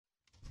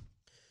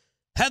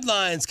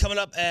Headlines coming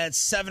up at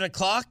 7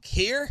 o'clock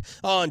here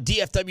on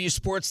DFW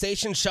Sports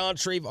Station. Sean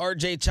Shreve,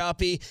 RJ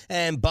Choppy,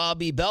 and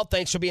Bobby Belt.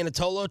 Thanks for being a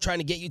Tolo, trying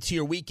to get you to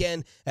your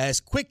weekend as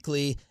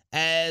quickly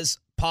as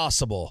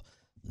possible.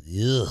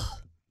 Ugh.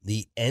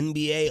 The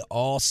NBA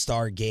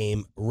All-Star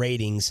Game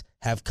ratings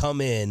have come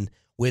in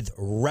with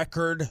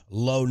record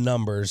low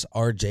numbers,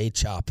 RJ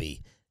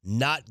Choppy.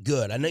 Not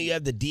good. I know you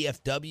have the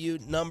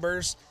DFW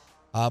numbers,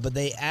 but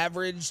they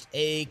averaged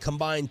a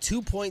combined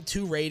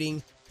 2.2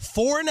 rating,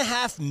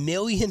 4.5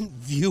 million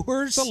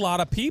viewers. That's a lot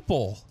of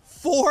people.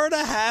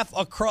 4.5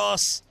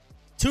 across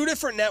two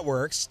different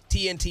networks,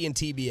 TNT and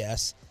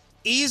TBS.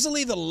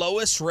 Easily the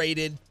lowest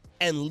rated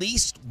and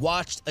least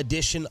watched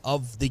edition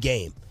of the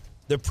game.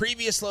 The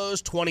previous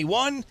lows,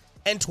 21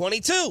 and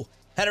 22,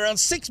 had around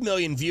 6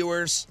 million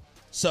viewers.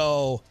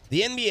 So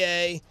the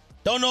NBA,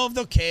 don't know if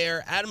they'll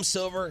care. Adam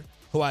Silver,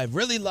 who I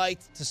really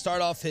liked to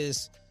start off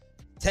his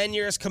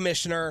tenure as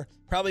commissioner,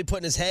 probably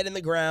putting his head in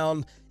the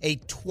ground. A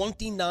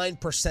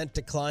 29%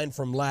 decline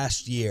from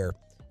last year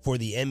for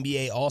the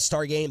NBA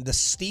All-Star Game, the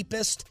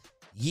steepest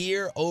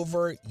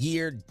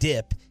year-over-year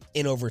dip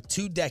in over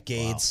 2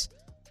 decades. Wow.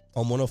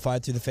 On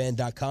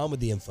 105throughthefan.com with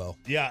the info.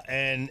 Yeah,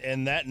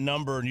 and that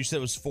number, and you said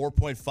it was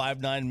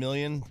 4.59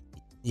 million?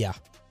 Yeah.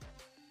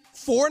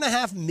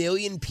 4.5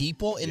 million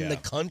people in the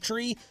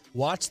country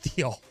watched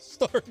the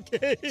All-Star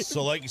Game.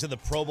 So like you said, the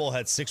Pro Bowl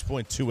had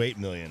 6.28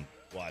 million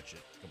watch it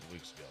a couple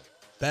weeks ago.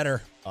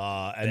 Better.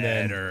 And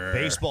then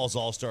baseball's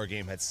All-Star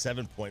Game had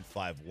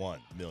 7.51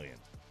 million,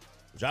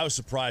 which I was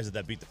surprised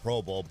that beat the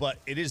Pro Bowl, but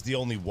it is the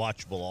only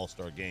watchable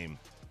All-Star Game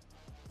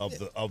of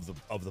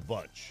the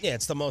bunch. Yeah,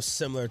 it's the most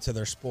similar to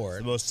their sport.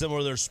 It's the most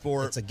similar to their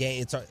sport. It's a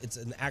game. It's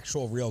an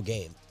actual real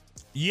game.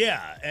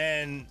 Yeah,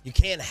 and you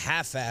can't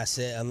half-ass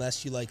it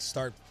unless you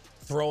start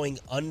throwing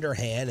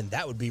underhand, and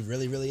that would be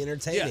really, really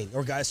entertaining. Yeah.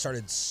 Or guys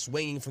started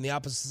swinging from the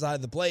opposite side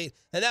of the plate,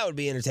 and that would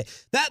be entertaining.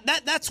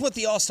 That's what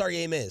the All-Star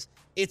Game is.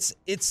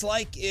 It's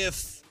like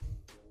if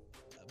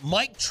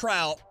Mike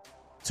Trout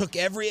took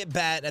every at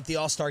bat at the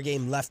All-Star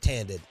Game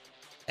left-handed.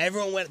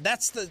 Everyone went.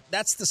 That's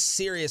the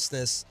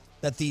seriousness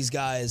that these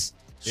guys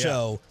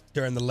show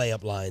during the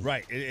layup line.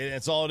 Right.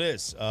 It's all it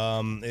is.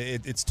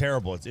 It's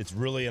terrible. It's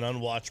really an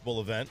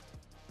unwatchable event.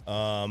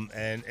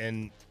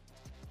 And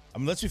I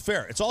mean, let's be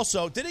fair. It's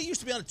also, did it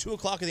used to be on at 2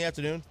 o'clock in the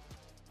afternoon?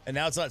 And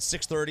now it's on at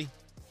 6:30?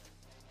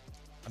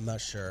 I'm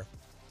not sure.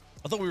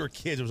 I thought we were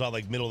kids. It was on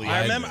middle of the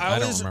I afternoon.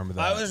 don't remember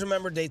that. I always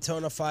remember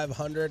Daytona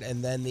 500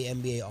 and then the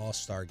NBA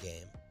All-Star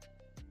Game.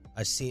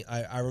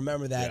 I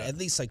remember that at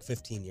least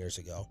 15 years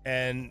ago.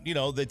 And,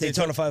 the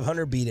Daytona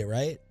 500 beat it,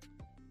 right?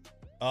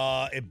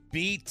 It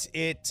beat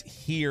it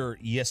here.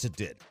 Yes, it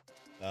did.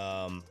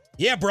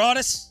 Yeah,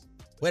 Broadus.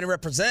 Way to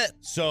represent.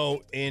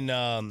 So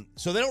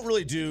so they don't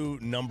really do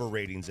number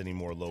ratings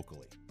anymore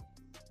locally.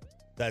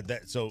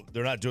 So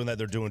they're not doing that.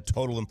 They're doing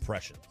total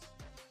impressions.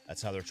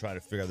 That's how they're trying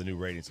to figure out the new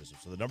rating system.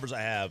 So the numbers I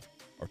have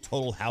are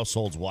total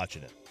households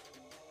watching it.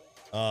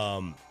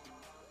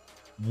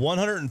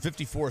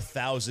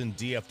 154,000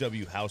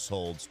 DFW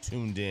households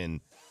tuned in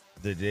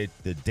the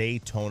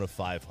Daytona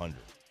 500.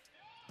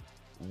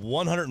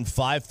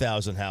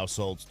 105,000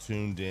 households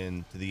tuned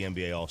in to the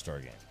NBA All-Star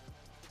Game.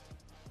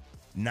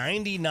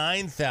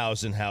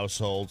 99,000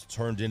 households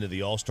turned into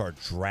the All-Star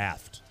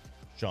Draft,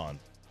 Sean.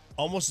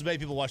 Almost as many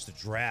people watched the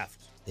draft.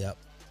 Yep.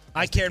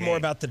 I cared more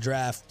about the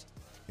draft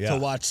to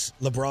watch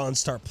LeBron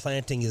start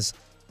planting his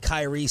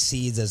Kyrie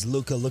seeds as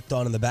Luka looked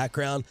on in the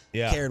background.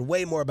 Yeah. Cared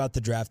way more about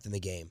the draft than the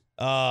game.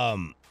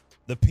 The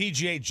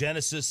PGA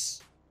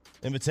Genesis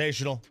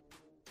Invitational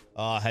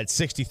had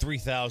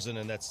 63,000,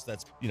 and that's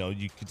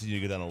you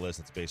continue to go down the list.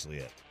 That's basically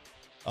it.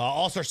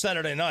 All-Star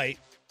Saturday Night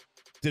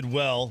did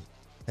well.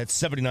 Had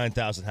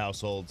 79,000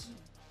 households.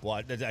 Well,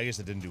 I guess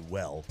it didn't do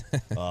well,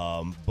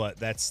 but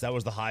that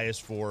was the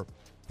highest for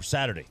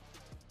Saturday.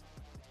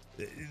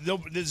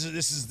 This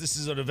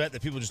is an event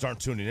that people just aren't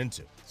tuning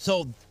into.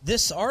 So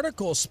this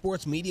article,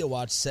 Sports Media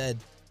Watch, said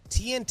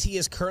TNT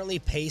is currently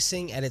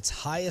pacing at its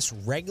highest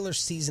regular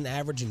season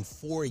average in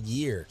 4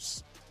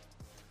 years.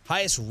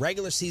 Highest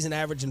regular season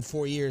average in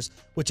 4 years,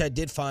 which I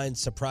did find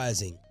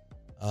surprising.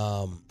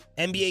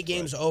 NBA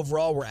games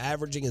overall were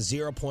averaging a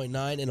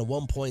 0.9 and a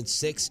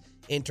 1.6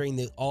 entering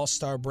the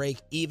All-Star break,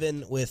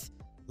 even with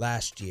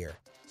last year.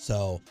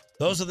 So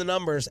those are the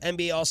numbers.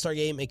 NBA All-Star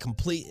Game, a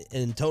complete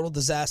and total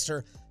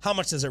disaster. How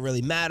much does it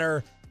really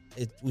matter?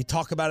 We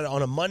talk about it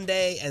on a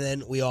Monday, and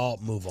then we all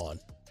move on.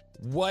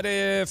 What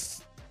if...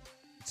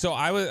 So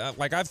I was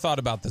I've thought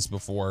about this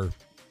before.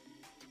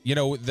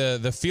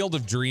 The Field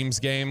of Dreams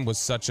game was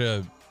such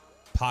a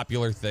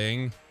popular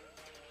thing.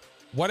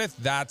 What if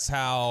that's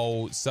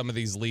how some of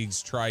these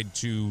leagues tried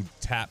to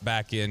tap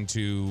back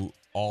into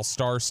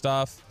all-star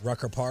stuff?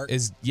 Rucker Park?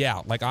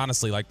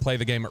 Honestly, play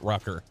the game at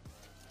Rucker.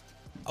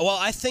 Well,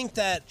 I think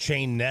that...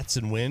 Chain nets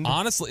and win?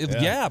 Honestly,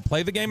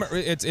 play the game.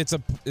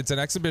 It's an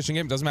exhibition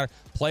game. It doesn't matter.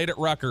 Play it at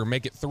Rucker.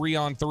 Make it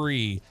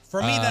 3-on-3.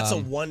 For me, that's a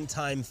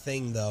one-time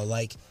thing, though.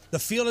 The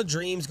Field of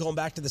Dreams, going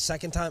back to the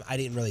second time, I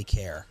didn't really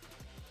care.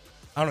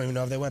 I don't even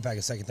know if they went back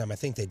a second time. I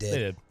think they did. They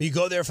did. You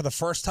go there for the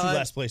first Two time.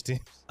 last place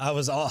teams. I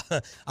was all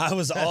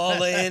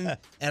in,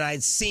 and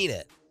I'd seen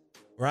it.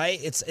 Right?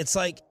 It's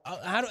like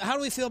how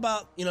do we feel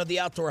about the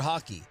outdoor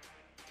hockey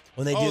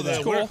when they do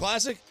that? The Winter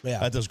Classic. Yeah,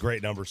 that does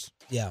great numbers.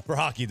 Yeah, for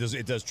hockey,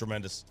 it does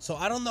tremendous. So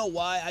I don't know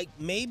why.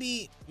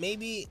 Maybe.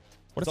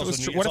 What if it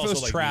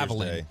was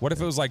traveling? What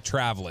if it was like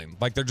traveling?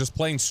 Like they're just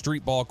playing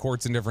street ball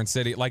courts in different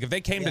cities. Like if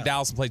they came to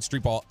Dallas and played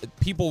street ball,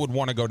 people would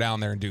want to go down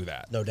there and do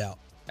that. No doubt.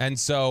 And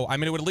so, I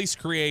mean, it would at least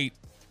create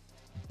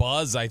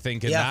buzz, I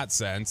think, in that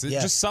sense.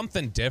 It's just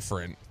something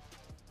different.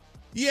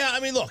 Yeah, I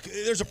mean, look,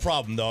 there's a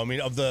problem, though. I mean,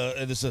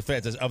 this is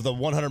fantastic. Of the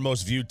 100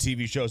 most viewed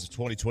TV shows of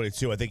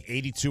 2022, I think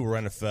 82 were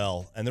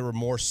NFL, and there were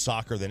more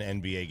soccer than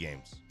NBA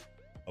games.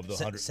 Of the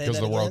 100, because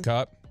of the World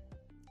Cup?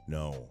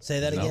 No. Say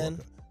that again?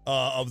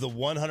 Of the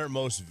 100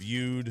 most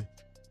viewed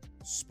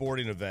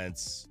sporting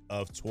events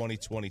of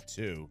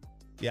 2022,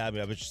 yeah, I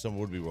mean, I bet you some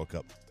would be World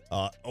Cup.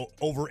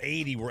 Over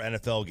 80 were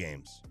NFL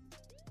games,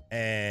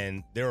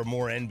 and there were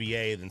more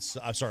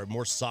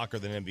more soccer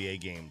than NBA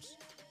games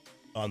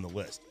on the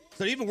list.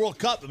 So even World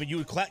Cup, I mean, you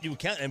would count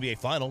NBA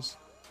Finals.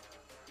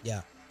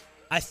 Yeah,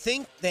 I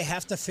think they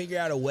have to figure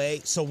out a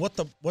way. So what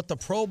the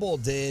Pro Bowl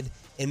did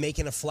in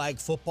making a flag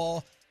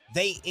football,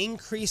 they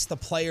increased the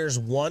players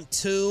want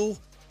to.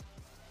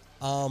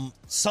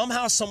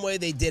 Somehow, some way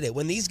they did it.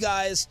 When these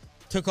guys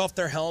took off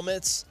their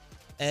helmets,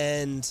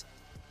 and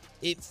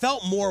it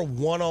felt more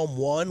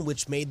one-on-one,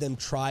 which made them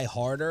try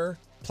harder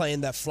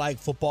playing that flag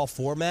football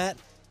format.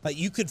 But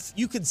you could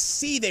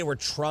see they were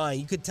trying.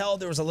 You could tell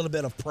there was a little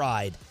bit of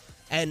pride.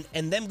 And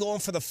them going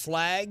for the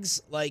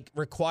flags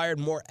required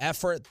more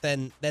effort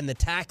than the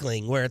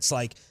tackling, where it's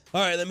like,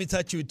 all right, let me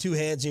touch you with two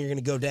hands and you're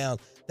going to go down.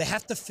 They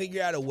have to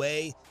figure out a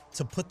way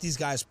to put these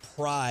guys'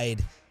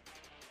 pride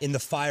in the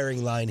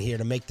firing line here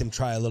to make them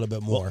try a little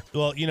bit more.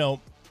 Well,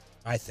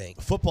 I think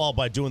football,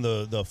 by doing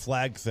the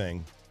flag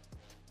thing,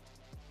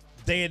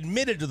 they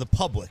admitted to the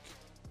public,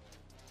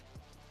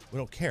 we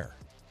don't care.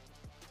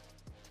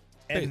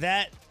 And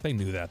they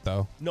knew that,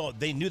 though. No,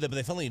 they knew that, but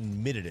they finally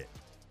admitted it.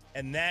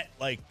 And that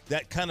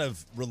kind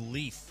of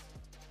relief.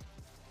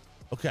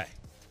 Okay,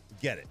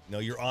 get it. No,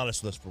 you're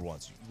honest with us for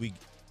once.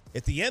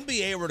 If the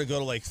NBA were to go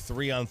to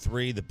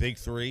 3-on-3, the big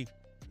three,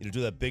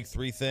 do that big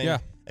three thing,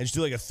 and just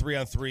do a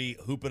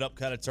 3-on-3 hoop it up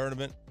kind of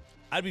tournament,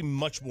 I'd be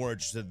much more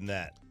interested in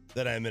that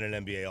than I am in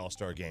an NBA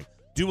All-Star game.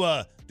 Do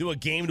a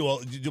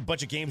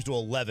bunch of games to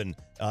 11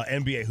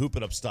 NBA hoop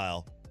it up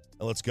style,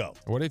 and let's go.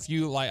 What if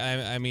you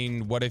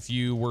what if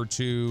you were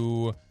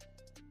to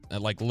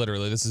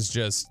literally,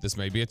 this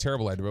may be a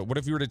terrible idea, but what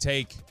if you were to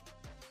take,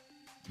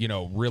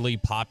 really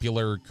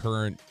popular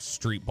current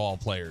street ball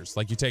players?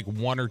 Like you take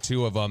one or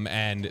two of them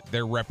and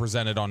they're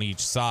represented on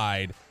each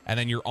side, and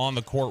then you're on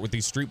the court with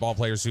these street ball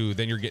players who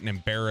then you're getting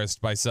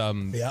embarrassed by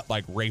some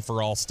like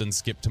Rafer Alston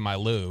skip to my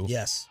Lou.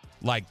 Yes.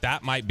 Like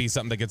that might be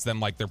something that gets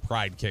them their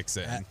pride kicks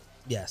in.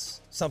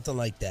 Yes, something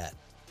like that.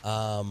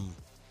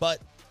 But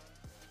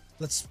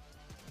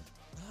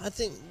I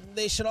think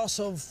they should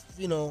also,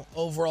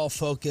 overall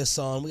focus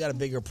on, we got a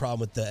bigger problem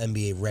with the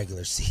NBA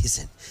regular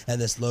season and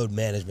this load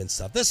management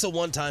stuff. This is a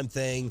one-time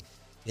thing.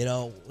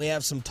 We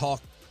have some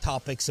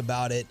topics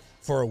about it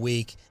for a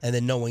week, and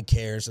then no one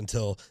cares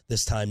until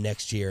this time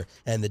next year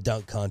and the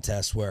dunk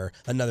contest where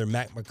another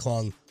Mac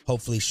McClung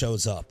hopefully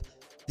shows up.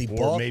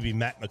 Or maybe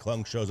Matt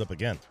McClung shows up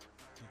again.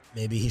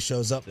 Maybe he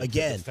shows up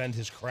again. Defend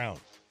his crown.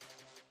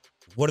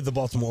 What did the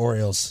Baltimore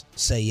Orioles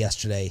say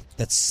yesterday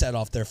that set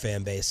off their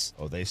fan base?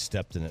 Oh, they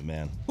stepped in it,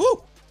 man.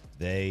 Woo!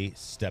 They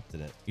stepped in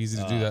it. Easy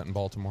to do that in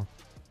Baltimore.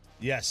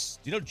 Yes.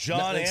 Do you know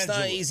John It's Angelo?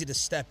 not easy to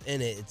step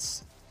in it.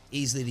 It's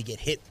easy to get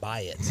hit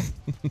by it.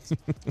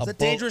 Is it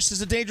dangerous?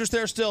 Is it dangerous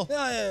there still?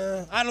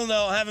 Yeah. I don't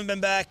know. I haven't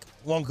been back.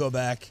 Won't go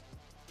back.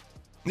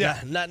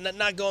 Yeah.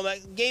 Not going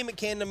back. Game at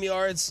Camden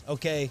Yards.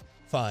 Okay,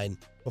 fine.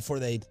 Before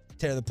they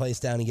tear the place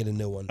down and get a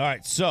new one. All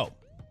right, so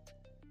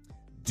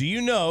do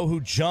you know who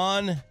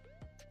John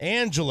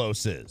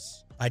Angelos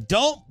is? I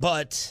don't,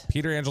 but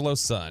Peter Angelo's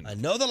son. I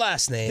know the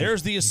last name.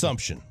 There's the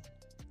assumption.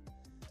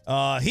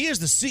 He is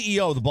the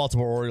CEO of the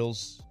Baltimore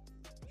Orioles,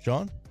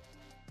 Sean.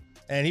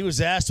 And he was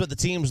asked about the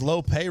team's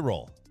low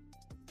payroll.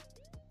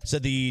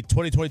 Said the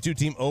 2022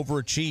 team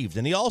overachieved.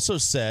 And he also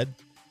said,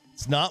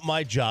 it's not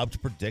my job to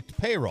predict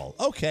payroll.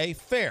 Okay,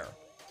 fair.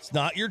 It's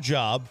not your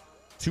job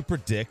to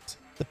predict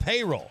the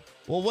payroll.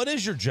 Well, what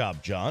is your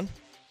job, John?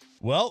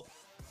 Well,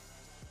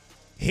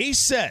 he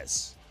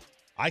says,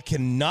 I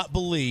cannot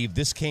believe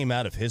this came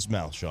out of his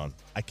mouth, Sean.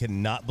 I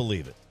cannot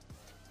believe it.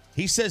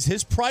 He says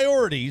his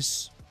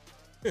priorities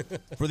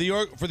for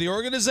the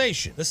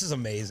organization. This is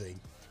amazing.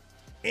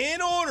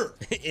 In order.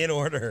 In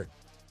order.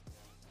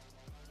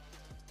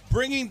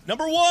 Bringing,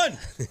 number one.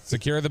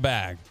 Secure the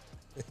bag.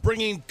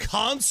 Bringing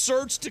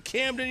concerts to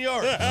Camden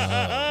Yards.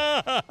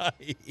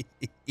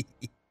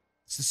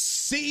 It's the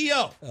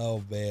CEO.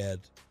 Oh, man.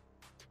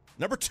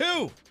 Number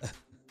two.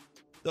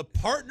 The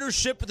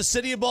partnership with the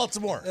city of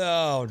Baltimore.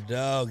 Oh,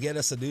 no. Get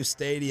us a new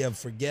stadium.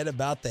 Forget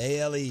about the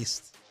AL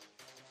East.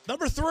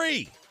 Number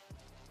three.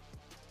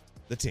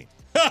 The team.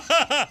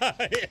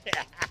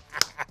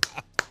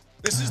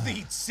 This is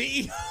the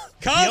CEO.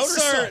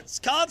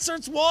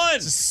 Concerts won.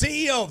 The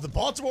CEO of the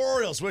Baltimore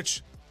Orioles,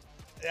 which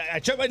I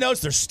checked my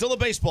notes. There's still a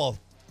baseball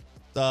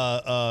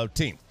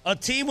team. A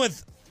team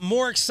with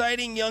more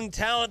exciting young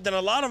talent than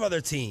a lot of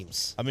other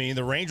teams. I mean,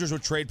 the Rangers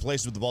would trade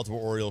places with the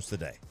Baltimore Orioles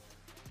today.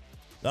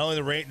 Not only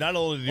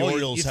the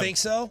Orioles. You think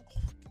so?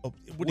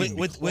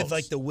 With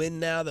like the win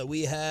now that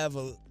we have,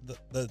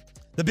 the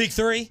big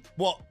three.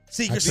 Well,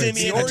 Seeker I trade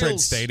Simeon.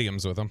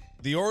 stadiums with them.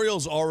 The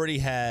Orioles already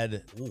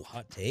had. Ooh,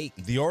 hot take.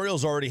 The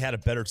Orioles already had a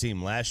better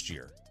team last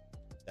year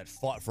that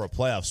fought for a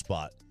playoff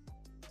spot,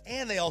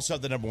 and they also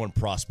have the number 1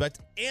 prospect,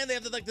 and they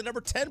have the number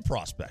 10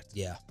 prospect.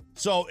 Yeah.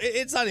 So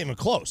it's not even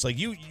close. Like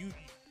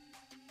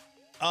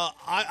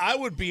I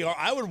would be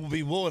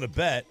willing to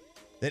bet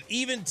that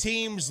even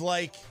teams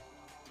like,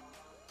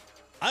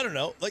 I don't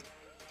know, like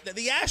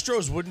the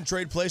Astros wouldn't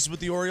trade places with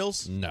the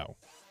Orioles. No.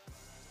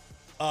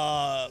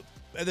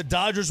 And the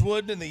Dodgers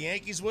would, and the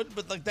Yankees would,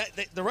 but like that,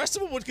 the rest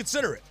of them would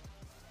consider it.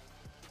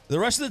 The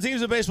rest of the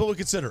teams in baseball would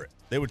consider it.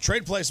 They would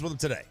trade places with them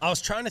today. I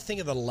was trying to think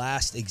of the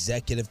last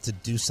executive to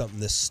do something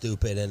this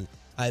stupid, and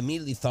I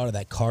immediately thought of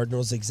that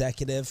Cardinals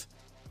executive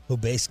who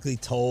basically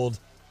told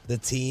the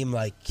team,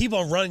 like, keep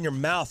on running your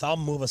mouth. I'll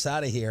move us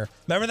out of here.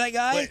 Remember that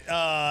guy? Wait,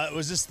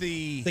 was this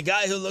the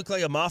guy who looked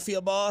like a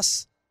mafia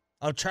boss?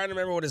 I'm trying to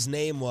remember what his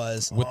name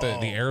was. With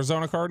the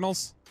Arizona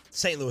Cardinals?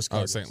 St. Louis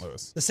Cardinals. Oh, St.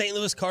 Louis. The St.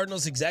 Louis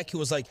Cardinals exec who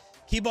was like,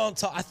 keep on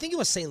talking. I think it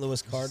was St. Louis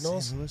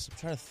Cardinals. St. Louis? I'm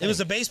trying to think. It was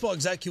a baseball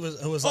exec who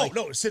was like,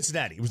 no,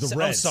 Cincinnati. It was the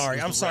Reds.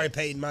 I'm sorry,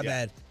 Peyton. My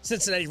bad.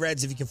 Cincinnati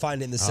Reds, if you can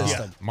find it in the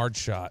system. Marge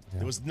Schott.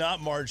 Yeah. It was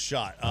not Marge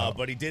Schott,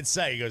 but he did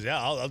say, he goes,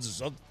 yeah, I'll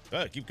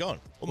keep going.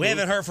 We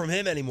haven't heard from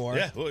him anymore.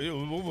 Yeah,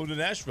 we'll move to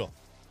Nashville.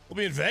 We'll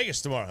be in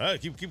Vegas tomorrow.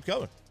 Keep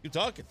going. Keep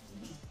talking.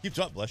 Keep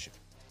talking. Bless you.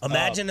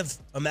 Imagine if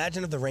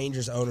the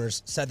Rangers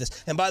owners said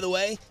this. And by the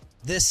way,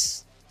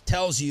 this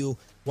tells you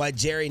why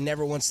Jerry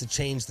never wants to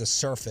change the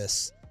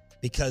surface,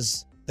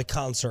 because the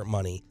concert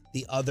money,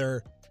 the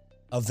other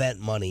event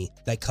money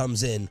that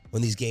comes in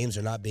when these games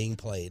are not being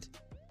played.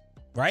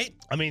 Right?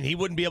 I mean, he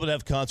wouldn't be able to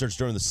have concerts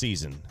during the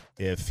season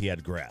if he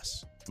had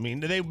grass. I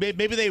mean,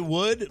 maybe they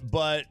would,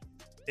 but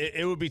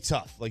it would be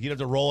tough. Like, you'd have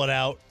to roll it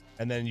out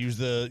and then use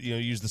the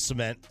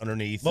cement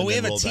underneath. But we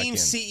have a team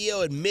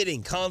CEO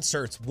admitting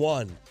concerts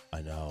won.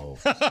 I know.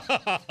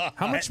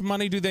 How much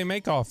money do they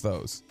make off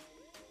those?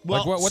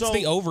 Well, like, what's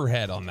the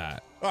overhead on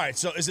that? All right,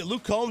 so is it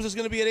Luke Combs that's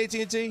going to be at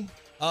AT&T?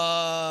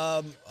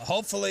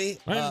 Hopefully.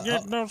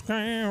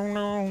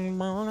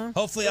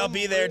 Hopefully I'll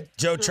be there,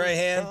 Joe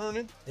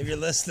Trahan, if you're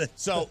listening.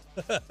 So,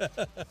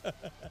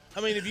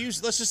 I mean,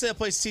 let's just say a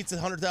place seats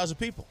 100,000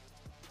 people.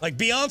 Like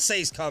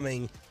Beyonce's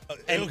coming.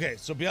 Okay,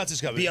 so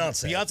Beyonce's coming.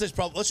 Beyonce's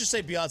probably, let's just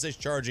say Beyonce's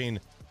charging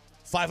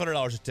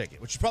 $500 a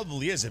ticket, which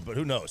probably isn't, but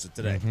who knows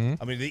today. Mm-hmm.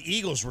 I mean, the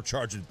Eagles were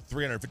charging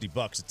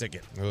 $350 a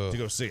ticket to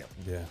go see him.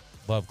 Yeah.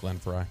 Love Glenn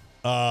Fry.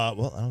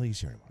 Well, I don't think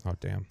he's here anymore. Oh,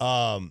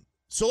 damn.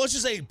 So let's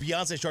just say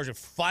Beyonce's charging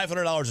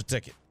 $500 a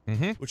ticket,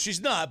 which she's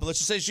not, but let's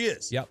just say she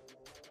is. Yep.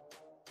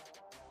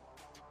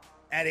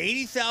 At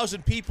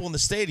 80,000 people in the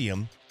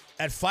stadium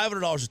at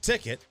 $500 a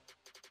ticket,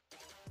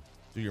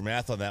 do your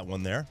math on that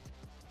one there.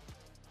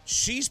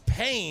 She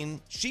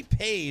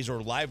pays,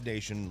 or Live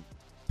Nation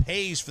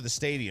pays for the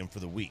stadium for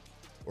the week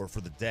or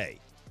for the day,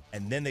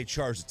 and then they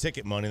charge the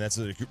ticket money, and that's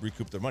how they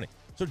recoup their money.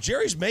 So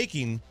Jerry's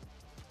making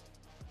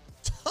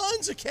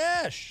tons of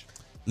cash.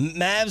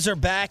 Mavs are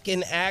back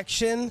in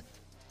action.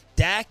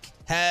 Dak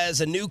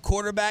has a new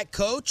quarterback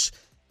coach.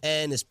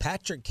 And is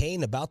Patrick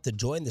Kane about to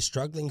join the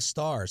struggling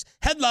Stars?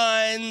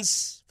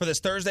 Headlines for this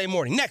Thursday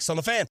morning. Next on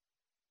The Fan.